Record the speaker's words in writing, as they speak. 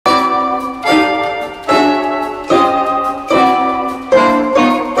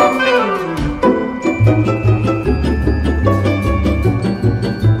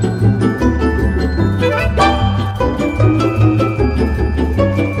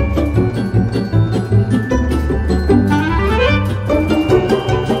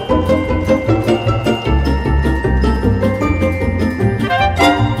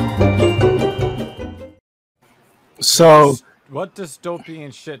So, what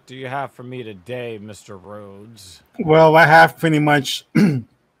dystopian shit do you have for me today, Mr. Rhodes? well, I have pretty much,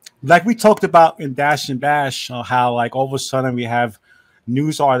 like we talked about in Dash and Bash, how like all of a sudden we have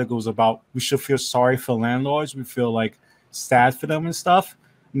news articles about we should feel sorry for landlords. We feel like sad for them and stuff.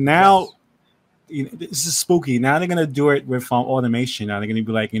 Now, Yes. this is spooky. Now they're gonna do it with automation. Now they're gonna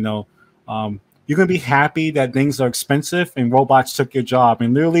be like, you're gonna be happy that things are expensive and robots took your job.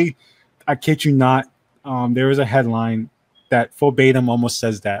 And literally, I kid you not, there is a headline that verbatim almost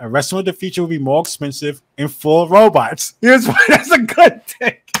says that a restaurant of the future will be more expensive and full of robots. Here's why that's a good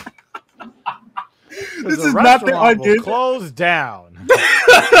thing. This is not the onion. Close down.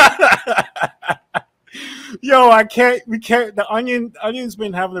 Yo, I can't. We can't. The onion's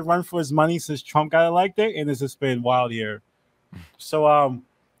been having to run for his money since Trump got elected, and it's just been wild here. So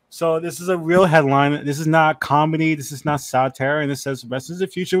this is a real headline. This is not comedy. This is not satire, and it says restaurants of the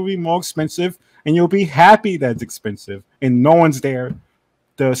future will be more expensive, and you'll be happy that it's expensive, and no one's there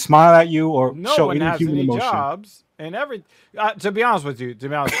to smile at you or show any human emotion. Jobs. And to be honest with you,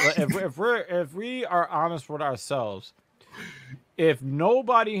 if we are honest with ourselves, if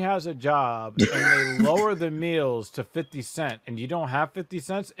nobody has a job and they lower the meals to 50 cents and you don't have 50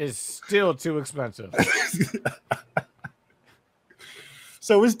 cents, it's still too expensive.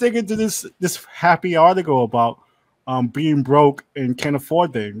 So let's dig into this happy article about being broke and can't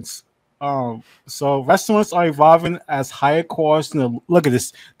afford things. So restaurants are evolving as higher costs. And look at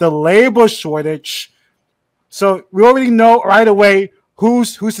this, the labor shortage. So we already know right away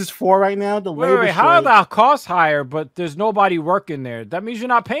who's this for right now. The labor shortage. How about costs higher, but there's nobody working there? That means you're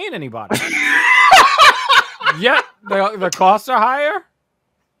not paying anybody. Yet the costs are higher.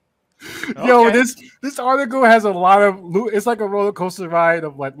 Okay. Yo, this article has a lot of. It's like a roller coaster ride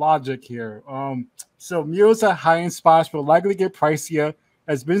of like logic here. So meals at high-end spots will likely get pricier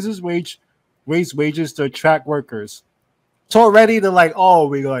as businesses raise wages to attract workers. So already they're like, oh,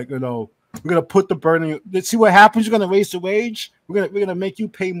 we're gonna put the burden. Let's see what happens. You're gonna raise the wage. We're gonna make you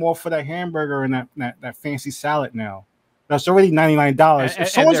pay more for that hamburger and that fancy salad now. That's already $99. If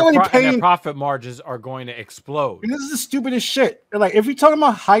someone's already paying, their profit margins are going to explode. And this is the stupidest shit. Like if you're talking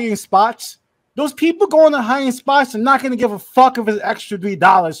about high-end spots, those people going to high-end spots are not gonna give a fuck if it's extra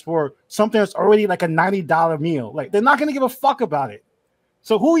 $3 for something that's already like a $90 meal. Like they're not gonna give a fuck about it.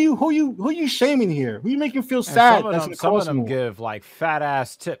 So who you shaming here? Who you making feel sad? Some of them give like fat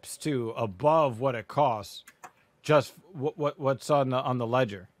ass tips too above what it costs. Just what's on the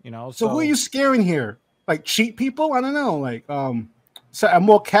ledger, So who are you scaring here? Like cheap people? I don't know. Like so at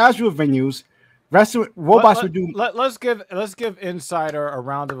more casual venues, restaurant robots would do. Let's give Insider a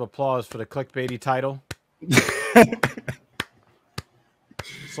round of applause for the clickbaity title.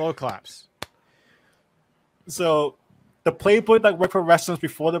 Slow claps. So the playbook that worked for restaurants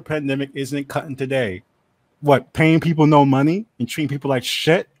before the pandemic isn't cutting today. What, paying people no money and treating people like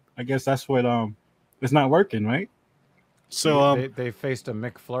shit? I guess that's what it's not working, right? So they faced a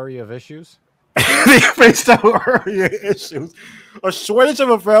McFlurry of issues. They faced a flurry of issues. A shortage of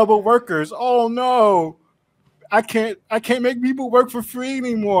available workers. Oh no. I can't make people work for free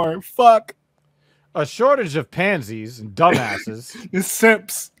anymore. Fuck. A shortage of pansies and dumbasses. And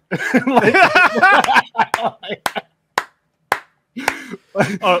simps.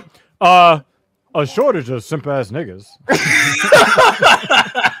 A shortage of simp ass niggas.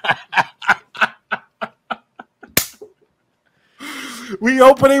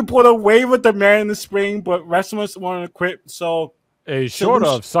 Reopening put a wave of demand in the spring, but restaurants want to quit. So short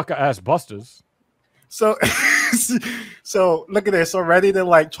of sucker ass busters. So so look at this. Already they're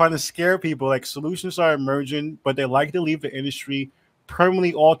like trying to scare people. Like solutions are emerging, but they like to leave the industry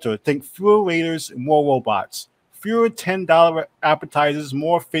permanently altered. Think fewer waiters and more robots. Fewer $10 appetizers,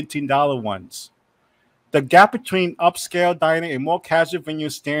 more $15 ones. The gap between upscale dining and more casual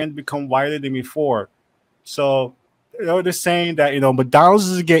venues stand become wider than before. So they're saying that McDonald's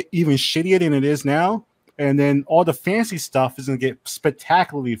is gonna get even shittier than it is now, and then all the fancy stuff is gonna get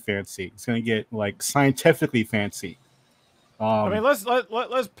spectacularly fancy. It's gonna get like scientifically fancy. I mean, let's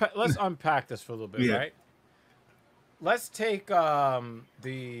unpack this for a little bit, yeah. Right? Let's take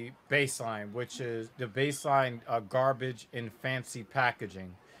the baseline, which is the baseline garbage in fancy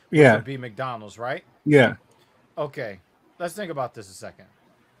packaging. Yeah, would be McDonald's, right? Yeah. Okay, let's think about this a second.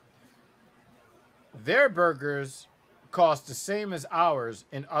 Their burgers cost the same as ours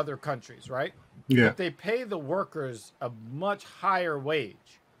in other countries, right? Yeah. But they pay the workers a much higher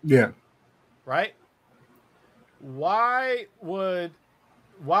wage. Yeah. Right? Why would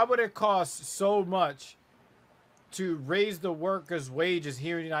it cost so much to raise the workers' wages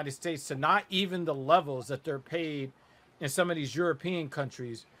here in the United States to not even the levels that they're paid in some of these European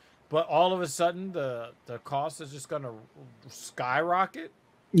countries, But all of a sudden, the cost is just going to skyrocket.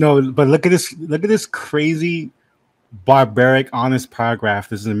 No, but look at this. Look at this crazy, barbaric, honest paragraph.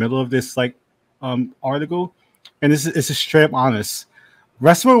 This is in the middle of this like article, and this is it's just straight up honest.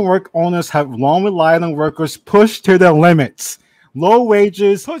 Restaurant work owners have long relied on workers pushed to their limits, low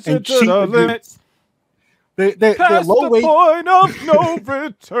wages and cheap limits. Past low the point of no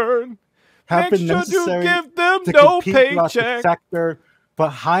return. Have Make been sure necessary you give them to no compete throughout the paycheck. sector, but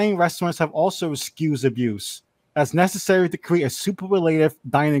high-end restaurants have also excused abuse as necessary to create a super related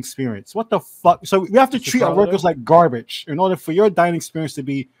dining experience. What the fuck? So we have to treat our workers like garbage in order for your dining experience to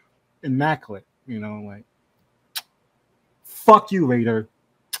be immaculate. You know, like fuck you, Raider.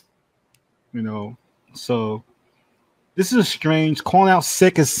 You know, so this is strange. Calling out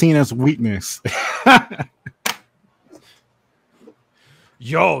sick is seen as weakness.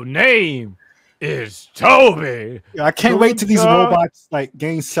 Your name is Toby. Yeah, I can't wait till these robots like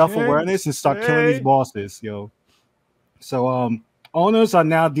gain self-awareness and start killing these bosses, yo. So owners are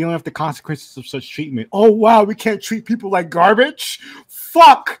now dealing with the consequences of such treatment. Oh wow, we can't treat people like garbage.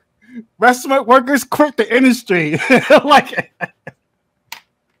 Fuck. Restaurant workers quit the industry. Like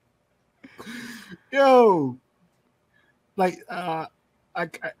yo. Like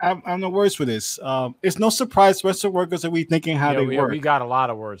I'm no words for this. It's no surprise restaurant workers are rethinking how they work. We got a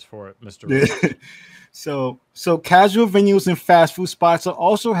lot of words for it, Mr. So casual venues and fast food spots are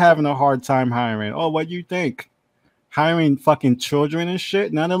also having a hard time hiring. Oh, what do you think? Hiring fucking children and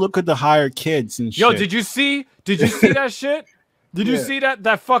shit. Now they look at the hire kids and shit. Yo, did you see that shit? Did you see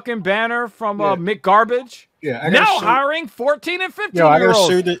that fucking banner from McGarbage? Yeah. Now hiring 14 and 15 Yo, I year gotta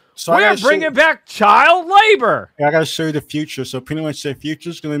show you olds. we're bringing back child labor. Yeah, I gotta show you the future. So pretty much the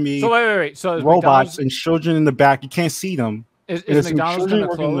future is gonna be wait. So robots and children in the back. You can't see them. Is McDonald's gonna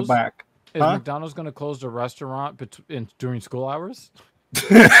close? In the back. Is McDonald's gonna close the restaurant during school hours?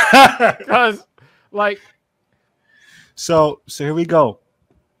 Because like. So here we go.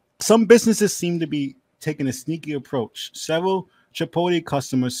 Some businesses seem to be taking a sneaky approach. Several Chipotle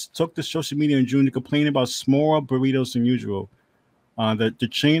customers took to social media in June to complain about smaller burritos than usual. The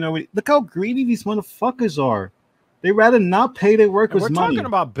chain already look how greedy these motherfuckers are. They rather not pay their workers money. We're talking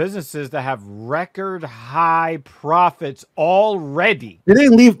about businesses that have record high profits already. They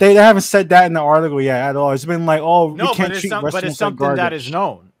didn't leave. They haven't said that in the article yet at all. It's been like, oh, no, we can't treat restaurants but it's something like that is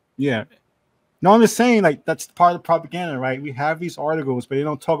known. Yeah. No, I'm just saying, like, that's part of the propaganda, right? We have these articles, but they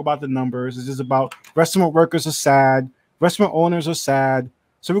don't talk about the numbers. It's just about restaurant workers are sad, restaurant owners are sad,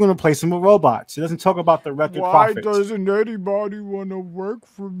 so we're going to place them with robots. It doesn't talk about the record profits. Why doesn't anybody want to work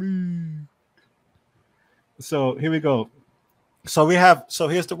for me? So here we go. So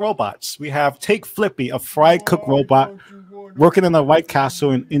here's the robots. We have Take Flippy, a fry cook robot working in a White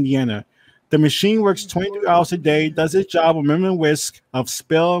Castle in Indiana. The machine works 22 hours a day, does its job with minimum risk of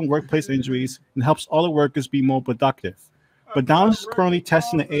spill and workplace injuries, and helps other workers be more productive. McDonald's is currently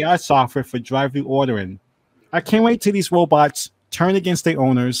testing the AI software for drive-thru ordering. I can't wait till these robots turn against their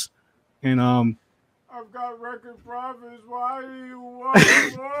owners. And I've got record profits. Why do you want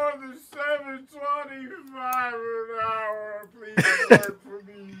more than $7.25 an hour? Please work for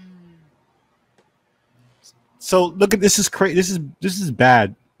me. So look at this is crazy. This is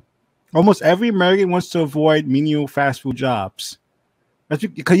bad. Almost every American wants to avoid menial fast food jobs. That's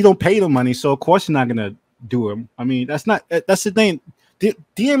because you don't pay them money, so of course you're not gonna do them. I mean, that's the thing.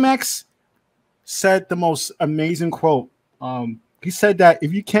 DMX said the most amazing quote. He said that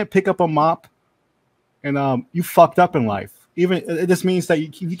if you can't pick up a mop, and you fucked up in life. Even this means that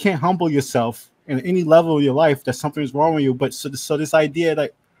you can't humble yourself in any level of your life. That something's wrong with you. But so this idea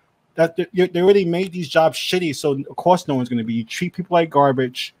that they already made these jobs shitty, so of course no one's gonna be. You treat people like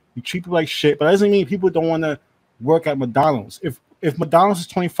garbage. You treat people like shit, but that doesn't mean people don't want to work at McDonald's. If McDonald's is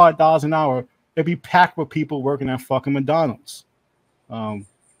 $25 an hour, it'd be packed with people working at fucking McDonald's.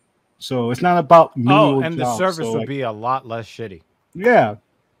 So it's not about and the service would be a lot less shitty. Yeah.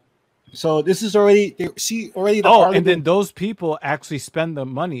 So this is already the and then those people actually spend the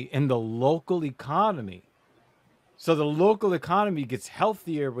money in the local economy. So the local economy gets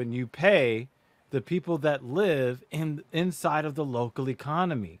healthier when you pay the people that live inside of the local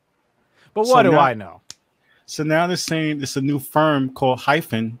economy. But what do I know? So now they're saying it's a new firm called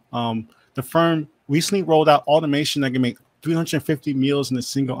Hyphen. The firm recently rolled out automation that can make 350 meals in a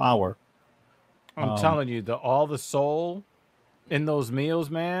single hour. I'm telling you, all the soul in those meals,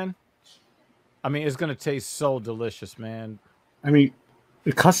 man. I mean, it's gonna taste so delicious, man. I mean,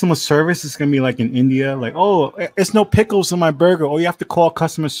 the customer service is gonna be like in India, like, oh, it's no pickles in my burger. Oh, you have to call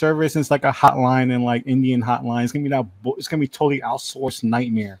customer service, and it's like a hotline and like Indian hotline. It's gonna be totally outsourced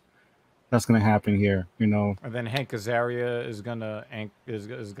nightmare. that's gonna happen here. You know. And then Hank Azaria is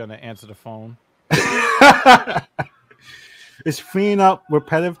gonna answer the phone. It's freeing up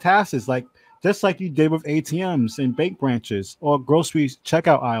repetitive tasks, like just like you did with ATMs and bank branches or grocery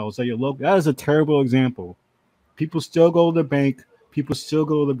checkout aisles at your local. That is a terrible example. People still go to the bank. People still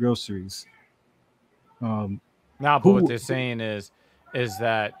go to the groceries. Now, but what they're saying is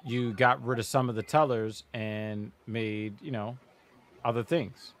that you got rid of some of the tellers and made, other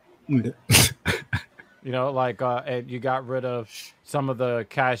things. Like and you got rid of some of the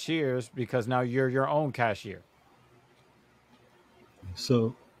cashiers because now you're your own cashier.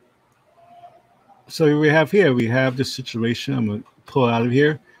 So we have the situation. I'm gonna pull it out of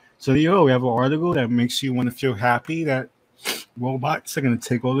here. So we have an article that makes you want to feel happy that robots are going to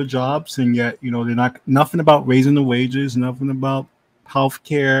take all the jobs, and yet they're nothing about raising the wages, nothing about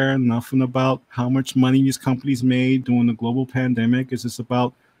healthcare, nothing about how much money these companies made during the global pandemic. It's just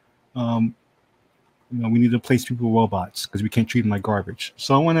about we need to replace people with robots because we can't treat them like garbage.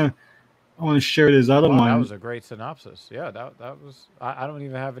 So I want to share this other one. That was a great synopsis. Yeah, that was. I don't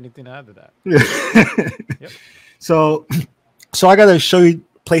even have anything to add to that. Yep. So I got to show you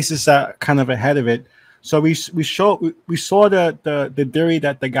places that are kind of ahead of it. So we saw the theory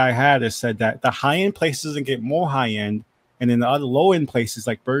that the guy had is said that the high end places and get more high end, and then the other low end places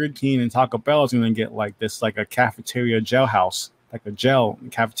like Burger King and Taco Bell is going to get like this, like a cafeteria jailhouse, like a jail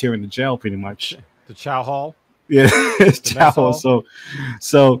cafeteria in the jail, pretty much. The chow hall. Yeah, chow hall.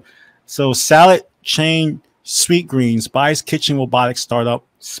 So salad chain Sweet Greens buys kitchen robotics startup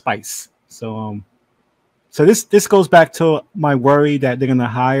Spice. So this goes back to my worry that they're going to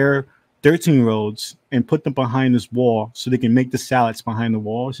hire 13-year-olds and put them behind this wall so they can make the salads behind the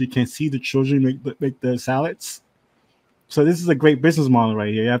wall, so you can see the children make the salads. So this is a great business model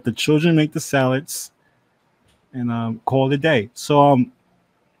right here. You have the children make the salads and call it a day. So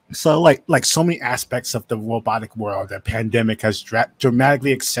like so many aspects of the robotic world, the pandemic has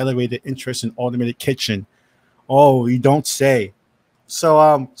dramatically accelerated interest in automated kitchen. Oh, you don't say.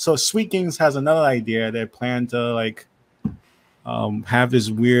 So Sweet Kings has another idea. They plan to have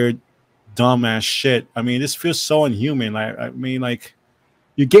this weird dumbass shit. I mean, this feels so inhuman. Like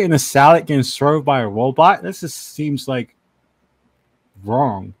you're getting a salad getting served by a robot. This just seems like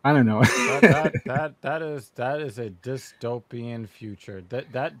wrong. I don't know. that is a dystopian future.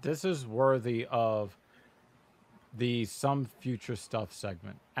 This is worthy of the Some Future Stuff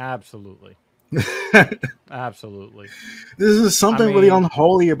segment. Absolutely. Absolutely. This is something really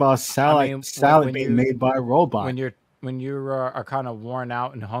unholy about salad being made by a robot. When you are kind of worn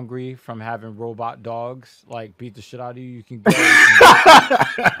out and hungry from having robot dogs like beat the shit out of you, you can get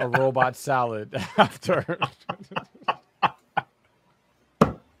a robot salad after.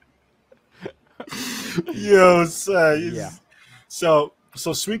 Yo, son. Yeah. So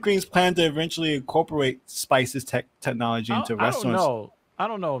Sweet Greens plan to eventually incorporate Spice's technology into restaurants. I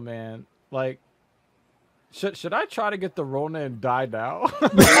don't know, man. Like, should I try to get the Rona and die now?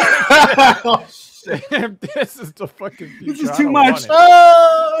 Damn, this is the fucking future. This is too much.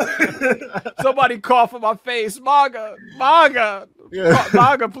 Somebody call for my face. Maga. Yeah.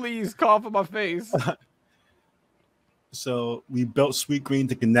 Maga, please call for my face. So we built Sweet Green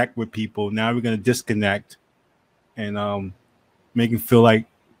to connect with people. Now we're going to disconnect and make them feel like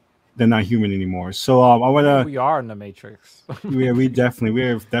they're not human anymore. So I want to. We are in the Matrix. we're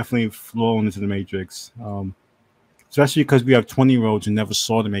definitely flowing into the Matrix. Especially because we have 20-year-olds who never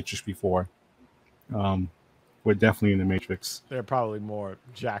saw the Matrix before. We're definitely in the Matrix. They're probably more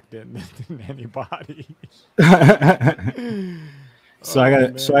jacked in than anybody. So I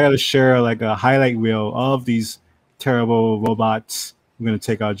gotta share like a highlight reel of these terrible robots who are gonna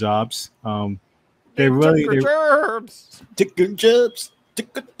take our jobs.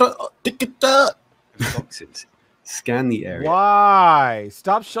 Boxes. Scan the area. Why?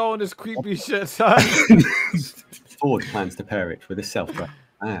 Stop showing this creepy shit, son. Ford plans to pair it with a self-driving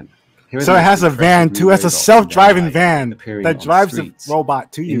van. So it has a van too. It's a self-driving van that drives the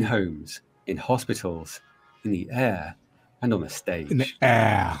robot to you. In homes, in hospitals, in the air, and on the stage. In the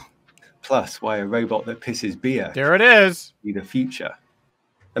air. Plus, why a robot that pisses beer. There it is. Be the future.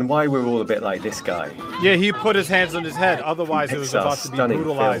 And why we're all a bit like this guy. Yeah, he put his hands on his head. Otherwise, it was about to be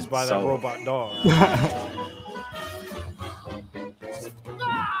brutalized by that robot dog.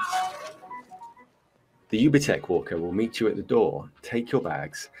 The Ubertech walker will meet you at the door, take your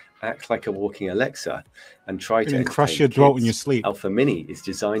bags, act like a walking Alexa, and try to crush your throat when you sleep. Alpha Mini is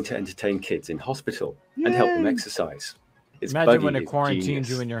designed to entertain kids in hospital and help them exercise. Its Imagine when it quarantines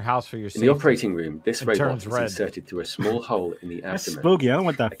you in your house for your safety. In the operating room, this robot is inserted through a small hole in the abdomen. That's spooky. I don't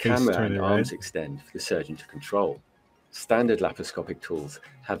want that face camera turning and red. arms extend for the surgeon to control. Standard laparoscopic tools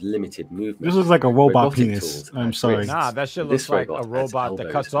have limited movement. This is like a robot Robotic penis. tools I'm add sorry. wrists. Nah, that shit This looks like a robot adds robot that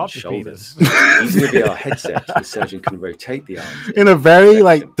elbows cuts and off your shoulders. penis. Using a VR headset, the surgeon can rotate the arms In a very direction,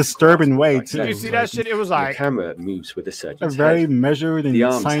 like disturbing grasp way right too. Did you see that shit? It was The like camera moves with the A surgeon's very head. measured The and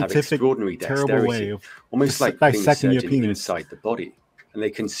arms have scientific, extraordinary terrible dexterity, way of almost like putting the dissecting your surgeon penis. inside the body, and they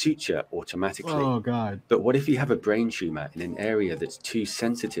can suture automatically. Oh god. But what if you have a brain tumor in an area that's too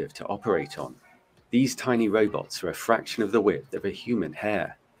sensitive to operate on? These tiny robots are a fraction of the width of a human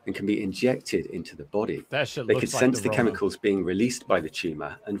hair and can be injected into the body. that shit They looks could like sense the Rona. chemicals being released by the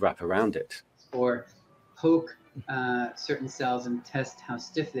tumor and wrap around it. Or poke certain cells and test how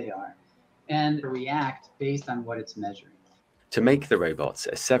stiff they are and react based on what it's measuring. To make the robots,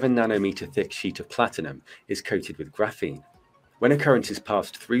 a 7 nanometer thick sheet of platinum is coated with graphene. When a current is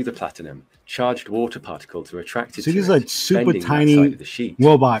passed through the platinum, charged water particles are attracted So to these it, are super bending that tiny side of the sheet, and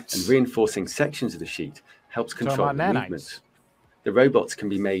robots. reinforcing sections of the sheet helps Talking control the about nanites. movement. The robots can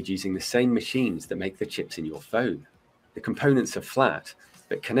be made using the same machines that make the chips in your phone. The components are flat,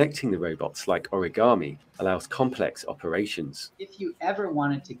 but connecting the robots like origami allows complex operations. If you ever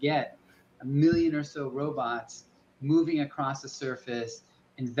wanted to get 1 million or so robots moving across the surface,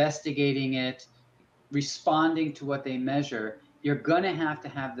 investigating it, responding to what they measure, you're going to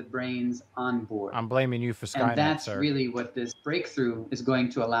have the brains on board. I'm blaming you for Skynet, And that's sir. really what this breakthrough is going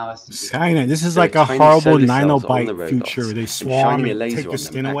to allow us to do. Skynet. This is There like are a tiny horrible solar cells on the nanobite robots, future. They and swarm shining a and laser take on your them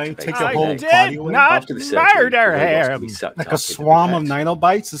skin away, activates take the your I whole head. body did away. not After the surgery, murder the robots can him. be sucked Like up a into the swarm of pipette.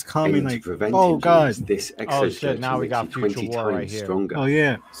 nanobites is coming. Aiming to Like, prevent oh god. injuries, this Oh, exoskeleton shit, now we makes got you future 20 war right times here. stronger. Oh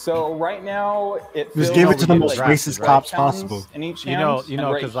yeah. So right now it Just feels give it like to the we most get, like, racist right cops counts possible. in each You hand, know,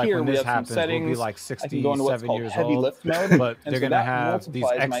 and right because like here when we this have some happens, we'll be settings. like I can go into what's 67 called years heavy old, lift mode, but and they're so gonna that have these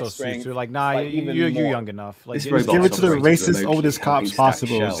multiplies my exosuits. strength They're like, nah, by you're even more. young enough. Like, This it's Just robot give it to the operated racist, remotely, oldest helping cops stack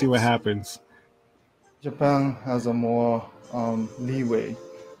possible and see what shelves. happens. Japan has a more leeway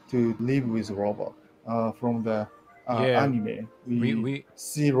to live with robot. From the Yeah. anime, we we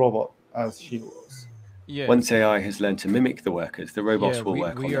see robot as heroes. yeah. Once AI has learned to mimic the workers, the robots yeah, will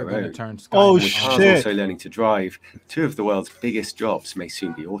work on we are their gonna own. turn Skynet Oh, With on. cars shit. also learning to drive, 2 of the world's biggest jobs may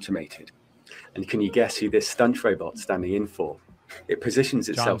soon be automated. And can you guess who this stunt robot's standing in for? It positions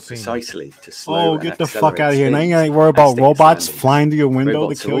itself Cena. precisely to slow Oh, and get the fuck accelerate out of here. Now you spins gotta worry and about stick robots landings. flying through your window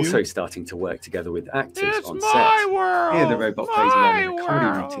Robots to are kill also you. starting to work together with actors It's on my set. world. Here the robot plays around in a my comedy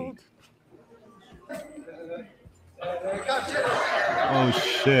world. routine. Oh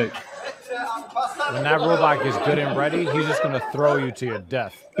shit. When that robot gets good and ready, he's just gonna throw you to your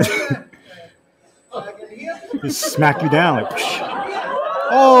death. Just smack you down like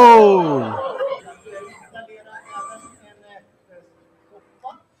oh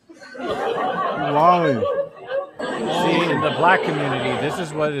wow. See, in the black community, this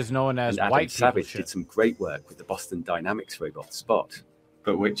is what is known as And Adam white people Savage shit. did some great work with the Boston Dynamics robot Spot.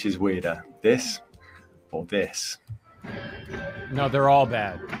 But which is weirder, this or this? No, they're all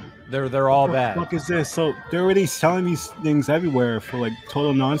bad. They're all What the bad. fuck is this? So they're already selling these things everywhere for like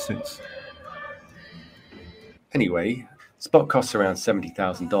total nonsense. Anyway, Spot costs around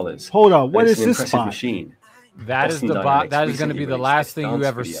 $70,000. Hold on, what and is it's an this impressive spot? machine. That is Boston the Dynamics that is going to recently be the released last its thing you dance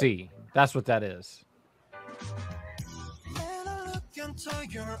ever video. see. That's what that is.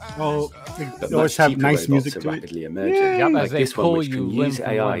 Oh, But they much always have cheaper nice robots music are to it. rapidly emerging. Yeah. Yep, Like as they this one, pull which you can limb use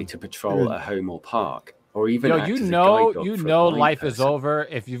from AI limb. to patrol a home or park, or even Yo, act you as a know, guide dog you for a know, blind life is person. over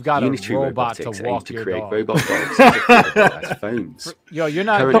if you've got a Unitary robot to Robotics aim walk to your create dog. robot dogs as affordable as phones. Yo, you're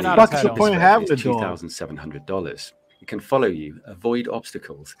not. Currently, You're not fuck a is pet the owner. point of having is the dog? $2,700. It can follow you, avoid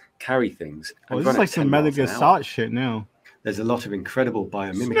obstacles, carry things, Oh, and this run is like at some 10 Metal miles Gear an hour. Solid shit now. There's a lot of incredible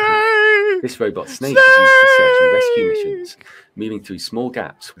biomimicry. Snake! This robot Snake is used for search and rescue missions, moving through small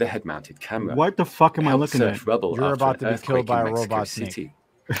gaps with a head-mounted camera. What the fuck am It I helps looking at? search rubble You're after about an to be earthquake killed by in a Mexico robot snake. City.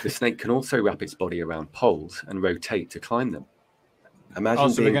 The snake can also wrap its body around poles and rotate to climb them. Imagine Oh,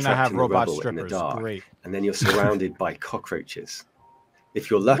 so we're being gonna trapped have in the robot rubble in the strippers. dark, Great. and then you're surrounded by cockroaches. If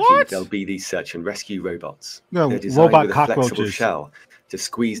you're lucky, What? there'll be these search and rescue robots. No, They're designed robot with a flexible cockroaches. shell to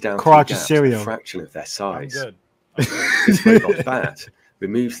squeeze down Crotch through gaps cereal. a fraction of their I'm size. good. This robot bat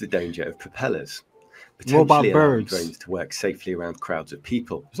removes the danger of propellers, Robot potentially allowing birds. drones to work safely around crowds of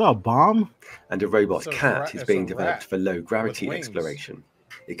people. Is that a bomb? And a robot It's a cat rat- is it's being a developed rat for low gravity wings. exploration.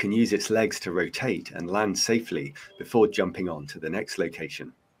 It can use its legs to rotate and land safely before jumping on to the next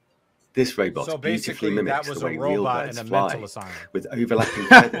location. This robot So beautifully basically, that mimics was the a way real robot birds in a fly, mental asylum. with overlapping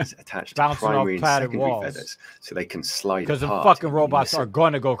feathers attached to Bouncing off primary and padded secondary walls. feathers, so they can slide Because the apart. fucking in robots are unison.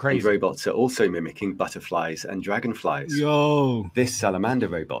 going to go And crazy. robots are also mimicking butterflies and dragonflies. Yo. This salamander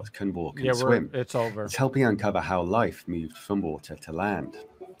robot can walk and Yeah, swim. it's over. It's helping uncover how life moved from water to land.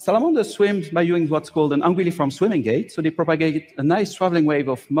 Salamanders swim by using what's called an anguilliform swimming gait. So they propagate a nice traveling wave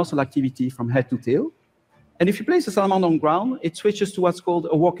of muscle activity from head to tail. And if you place a salamander on ground, it switches to what's called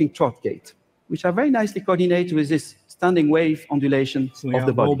a walking trot gait, which are very nicely coordinated with this standing wave ondulation of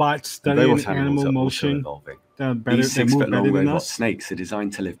the body. Robots studying animal motion. These 6-foot-long robot snakes are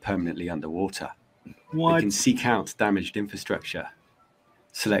designed to live permanently underwater. What? They can seek out damaged infrastructure,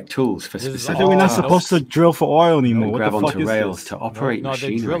 select tools for specific We're not tasks, supposed to drill for oil anymore. grab What the fuck onto is rails this? to operate No, they're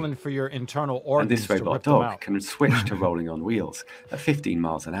machinery. drilling for your internal And organs this to robot rip them dog out. can switch to rolling on wheels at 15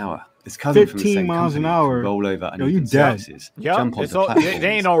 miles an hour. Its cousin from the 15 same miles an company hour. can roll over Yo, you uneven dead. surfaces, Yep, jump it's onto all, platforms, they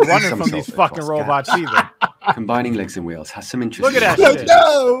ain't no running from somersault these fucking across robots gaps. either. Combining legs and wheels has some Look interesting at that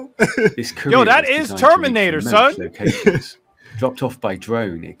advantages. shit. This courier that is is designed to reach Terminator, remote son. locations. Dropped off by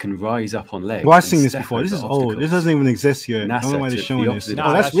drone, it can rise up on legs. Well, I've and seen this step before. This over is old. This obstacles. doesn't even exist yet. I don't know NASA why they're took showing the this. opposite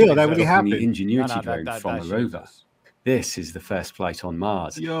Oh, that's approach real. That really developing the happened. Ingenuity No, drone that from a shit rover. exists. This is the first flight on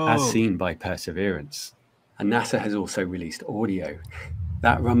Mars, Yo. as seen by Perseverance. And NASA has also released audio.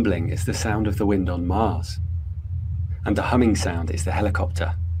 That rumbling is the sound of the wind on Mars. And the humming sound is the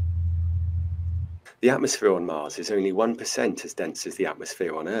helicopter. The atmosphere on Mars is only 1% as dense as the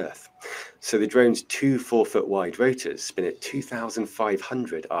atmosphere on Earth. So the drone's 2 4-foot-wide rotors spin at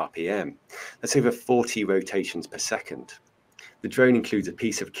 2,500 RPM. That's over 40 rotations per second. The drone includes a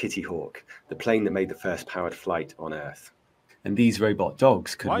piece of Kitty Hawk, the plane that made the first powered flight on Earth. And these robot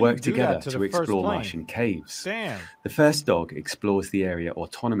dogs could Why you work do together that to to the first explore plane? Martian caves. Damn. The first dog explores the area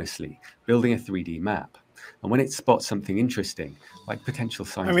autonomously, building a 3D map. And when it spots something interesting, like potential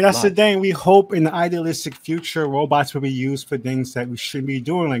signs I mean, of that's the life, thing. We hope in the idealistic future, robots will be used for things that we shouldn't be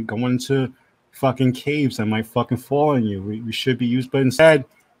doing, like going to fucking caves that might fucking fall on you. We should be used, but instead,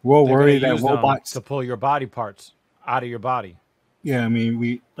 we're They're gonna worried that use them robots. to pull your body parts out of your body. Yeah, I mean,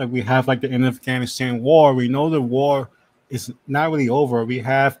 we have like the end of Afghanistan war. We know the war is not really over. We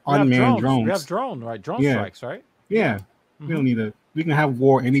have unmanned drones. We have drone, right? Drone Yeah. strikes, right? Yeah, we don't need to. We can have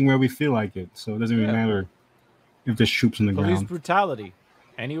war anywhere we feel like it. So it doesn't even matter if there's troops on the Police ground. brutality,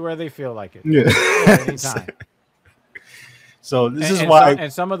 anywhere they feel like it. Yeah. Anytime. So this is why.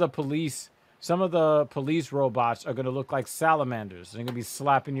 And some of the police robots are going to look like salamanders. They're going to be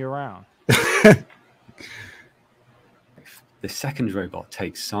slapping you around. the second robot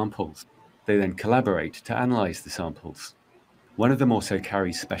takes samples. They then collaborate to analyze the samples. One of them also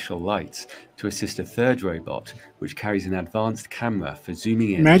carries special lights to assist a third robot, which carries an advanced camera for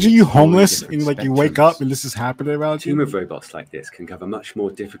zooming in. Imagine you homeless different and like you wake spectrums. up and this is happening A around team you. of robots like this can cover much more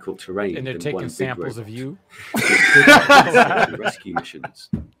difficult terrain And they're than taking one big samples robot. of you. Rescue missions.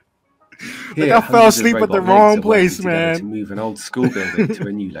 Like I fell asleep at the wrong place, man. To move an old school building to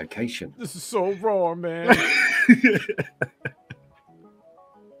a new location. This is so wrong, man.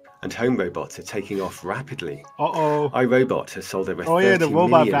 And home robots are taking off rapidly. Uh-oh. iRobot has sold over 30 yeah, the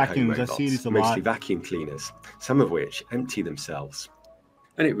robot million home vacuums. I robots, see these a mostly lot. vacuum cleaners, some of which empty themselves.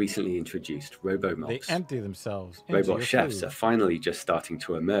 And it recently introduced They RoboMops. empty themselves. into Robot your chefs food. are finally just starting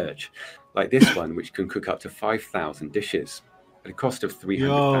to emerge, like this one, which can cook up to 5,000 dishes. At a cost of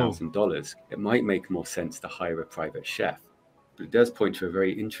 $300,000, it might make more sense to hire a private chef, but it does point to a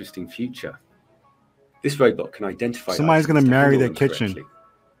very interesting future. This robot can identify. Somebody's items gonna to marry handle their them kitchen. correctly.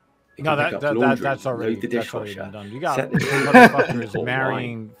 It No, can pick up that's laundry, already load the that's already dishwasher, been done. You got set the table, motherfuckers pour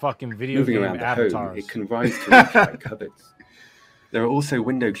marrying wine. fucking video Moving game around the avatars. home, it can rise to reach like cupboards. There are also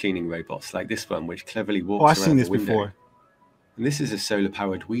window cleaning robots like this one, which cleverly walks Oh, I've around seen the this window. before. And this is a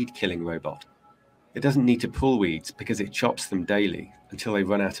solar-powered weed-killing robot. It doesn't need to pull weeds because it chops them daily until they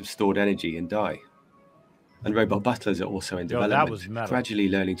run out of stored energy and die. And robot butlers are also in Yo, that development, was metal. gradually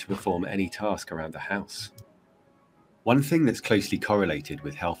learning to perform any task around the house. One thing that's closely correlated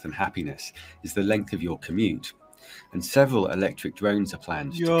with health and happiness is the length of your commute, and several electric drones are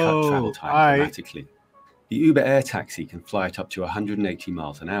planned to cut travel time dramatically. The Uber Air Taxi can fly at up to 180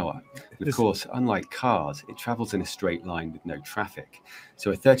 miles an hour. And of course, unlike cars, it travels in a straight line with no traffic.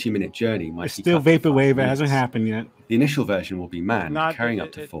 So a 30-minute journey might It's be still cut to 5 vaporwave. It minutes. hasn't happened yet. The initial version will be manned, Not- carrying it-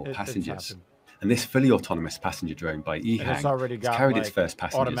 up to it- 4 it's passengers. happened. And this fully autonomous passenger drone by And it's EHang already has got carried like, its first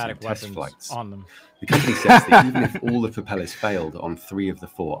passengers on automatic test weapons flights. on them. The company says that even if all the propellers failed on 3 of the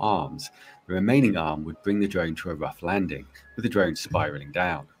 4 arms, the remaining arm would bring the drone to a rough landing, with the drone spiraling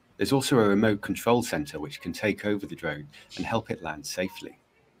down. There's also a remote control center which can take over the drone and help it land safely.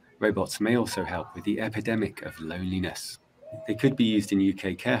 Robots may also help with the epidemic of loneliness. They could be used in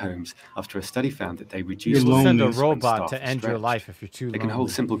UK care homes after a study found that they reduce You're We'll send a loneliness when robot staff to are end your stressed. life if you're too They can hold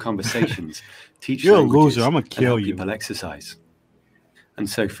lonely. simple conversations, teach You're a languages, loser. I'm gonna and kill help you. people exercise. And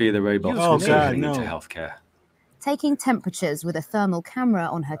Sophia the robot Oh, is God, getting no. into healthcare. Taking temperatures with a thermal camera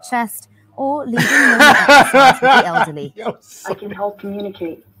on her chest or leading learning exercise with the elderly. I can help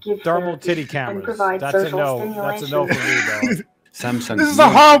communicate, give Thermal therapy, titty and cameras. provide That's a social no. stimulation. That's a no for me, though. Samsung's This is a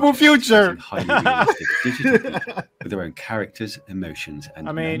horrible future. highly realistic digital people with their own characters, emotions, and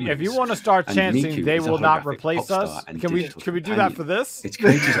I mean, if memories. you want to start And chancing, Miku they is a will not holographic replace pop us. star and Can we digital do that companion. for this? Its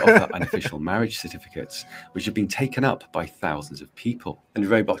creators offer unofficial marriage certificates, which have been taken up by thousands of people. And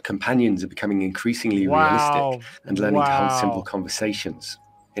robot companions are becoming increasingly realistic and learning to hold simple conversations.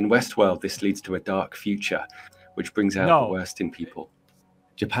 In Westworld, this leads to a dark future, which brings out the worst in people.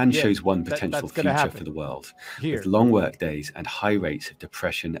 Japan shows one potential future for the world, with long work days and high rates of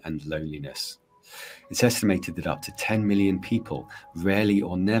depression and loneliness. It's estimated that up to 10 million people rarely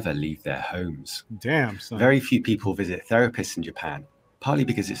or never leave their homes. Damn, son. Very few people visit therapists in Japan, partly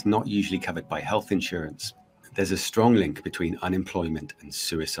because it's not usually covered by health insurance. There's a strong link between unemployment and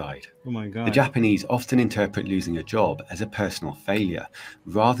suicide. Oh my God. The Japanese often interpret losing a job as a personal failure,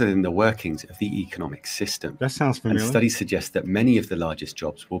 rather than the workings of the economic system. That sounds familiar. And studies suggest that many of the largest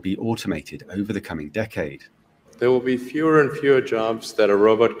jobs will be automated over the coming decade. There will be fewer and fewer jobs that a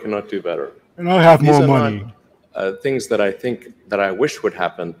robot cannot do better. And I'll have These more are money. Not, things that I think that I wish would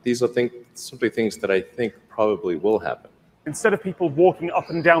happen. These are simply things that I think probably will happen. Instead of people walking up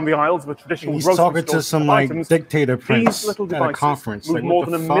and down the aisles with traditional He's grocery talking to stores some of like items, dictator prince these little at a devices conference. move Like, more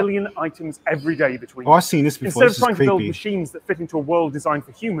what than the a fuck? million items every day between Oh, I've seen this before. Instead This of trying is to build creepy. machines that fit into a world designed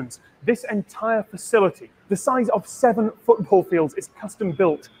for humans, this entire facility, the size of 7 football fields, is custom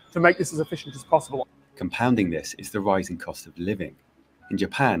built to make this as efficient as possible. Compounding this is the rising cost of living. In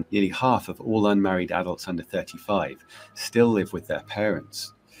Japan, nearly half of all unmarried adults under 35 still live with their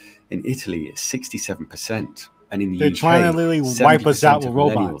parents. In Italy, it's 67%. And in the They're UK, trying to literally wipe us out 70% with of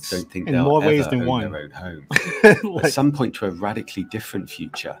millennials robots don't think in they'll more ways ever than own one. their own home. Like- But some point to a radically different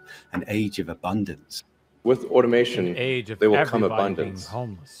future, an age of abundance. With automation, there will come abundance.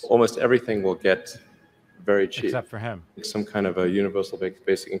 Almost everything will get very cheap. Except for him. Some kind of a universal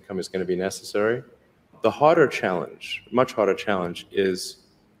basic income is going to be necessary. The harder challenge, much harder challenge, is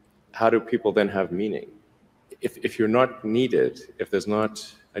how do people then have meaning? If you're not needed, if there's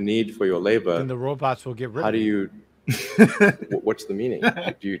not a need for your labor, Then the robots will get rid how of do you. what's the meaning?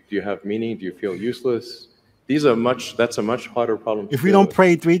 Do you have meaning? Do you feel useless? That's a much harder problem. If we don't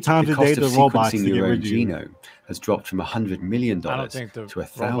pray 3 times The a day cost to of robots to sequencing get your own rid of you. genome has dropped from $100 million I don't think the to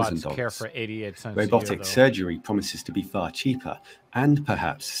robots care $1,000. for 88 cents a year, Robotic though. surgery promises to be far cheaper and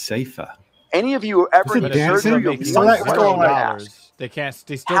perhaps safer. Any of you ever Is it need dancing? surgery? It's One like- question I wanna $0. ask. They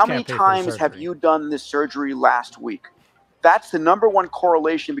still How can't many pay for times have surgery. you done this surgery last week? That's the #1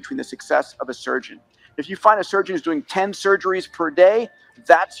 correlation between the success of a surgeon. If you find a surgeon is doing 10 surgeries per day,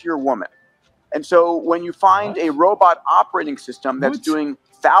 that's your woman. And so when you find a robot operating system that's doing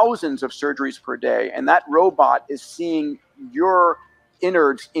thousands of surgeries per day, and that robot is seeing your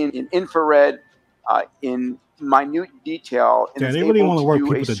innards in infrared, in minute detail, and Yeah, is they really able wanna to work do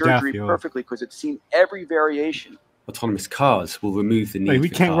people a to surgery death, yo. perfectly because it's seen every variation. Autonomous cars will remove the need Like, we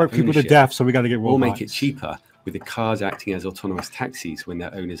for can't car work people to ownership, death, so we got to get or make robots. it cheaper, with the cars acting as autonomous taxis when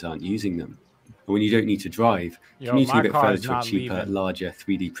their owners aren't using them. And when you don't need to drive, Yo, commuting my a bit car further is to a not cheaper, leaving. larger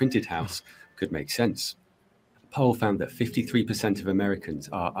 3D printed house could make sense. A poll found that 53% of Americans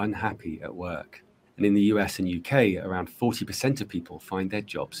are unhappy at work. And in the US and UK, around 40% of people find their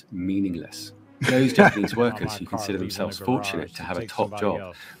jobs meaningless. Those Japanese workers who consider themselves fortunate to have a top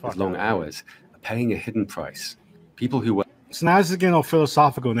job with long hours are paying a hidden price. People who work. So now this is getting all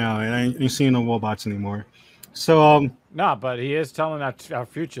philosophical now, and I ain't seeing no robots anymore. So No, but he is telling our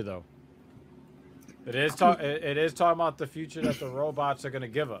future, though. It is talking about the future that the robots are going to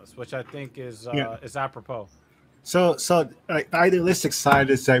give us, which I think is apropos. So like, the idealistic side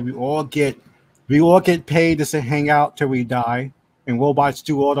is that we all get paid just to hang out till we die, and robots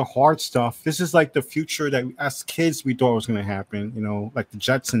do all the hard stuff. This is like the future that as kids we thought was going to happen. You know, like the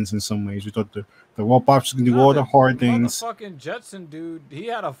Jetsons in some ways. We thought the robots can do all the hard things. Fucking Jetson dude, he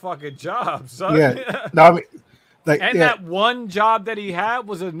had a fucking job, son. Yeah, no, I mean, like, and yeah. that one job that he had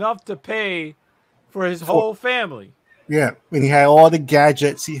was enough to pay for his whole family. Yeah, and he had all the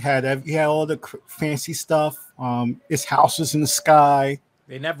gadgets. He had all the fancy stuff. His house was in the sky.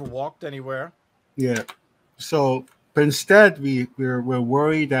 They never walked anywhere. Yeah. So, but instead, we're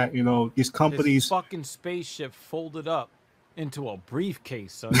worried that these companies. His fucking spaceship folded up into a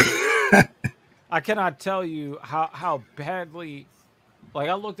briefcase, son. I cannot tell you how badly. Like,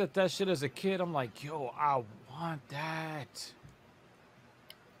 I looked at that shit as a kid. I'm like, yo, I want that.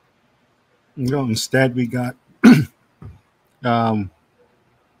 Instead we got a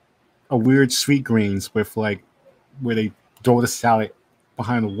weird sweet greens with like where they throw the salad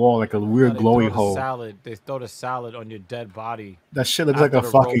behind the wall, like a weird glowy hole. They throw the salad on your dead body. That shit looks like a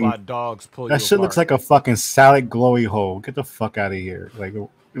fucking robot dogs pull that you shit apart. looks like a fucking salad glowy hole. Get the fuck out of here. Like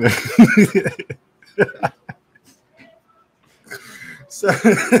so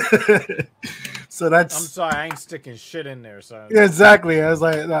that's. I'm sorry, I ain't sticking shit in there, son. Yeah, exactly. I was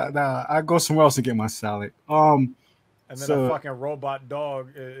like, nah, I go somewhere else to get my salad. And then a fucking robot dog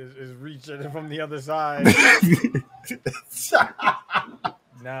is reaching from the other side.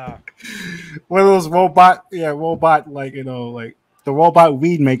 Nah. One of those robot, like, you know, like the robot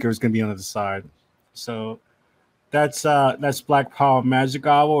weed maker is gonna be on the other side. So that's Black Power Magic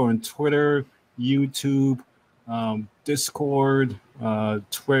Hour on Twitter, YouTube, Discord,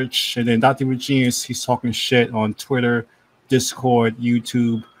 Twitch, and then Dr. Genius, he's talking shit on Twitter, Discord,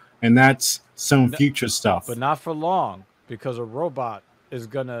 YouTube, and that's some future stuff. But not for long, because a robot is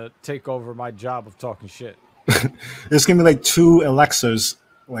gonna take over my job of talking shit. There's gonna be like 2 Alexas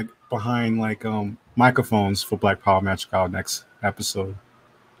like behind like microphones for Black Power Magic Hour next episode.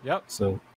 Yep. So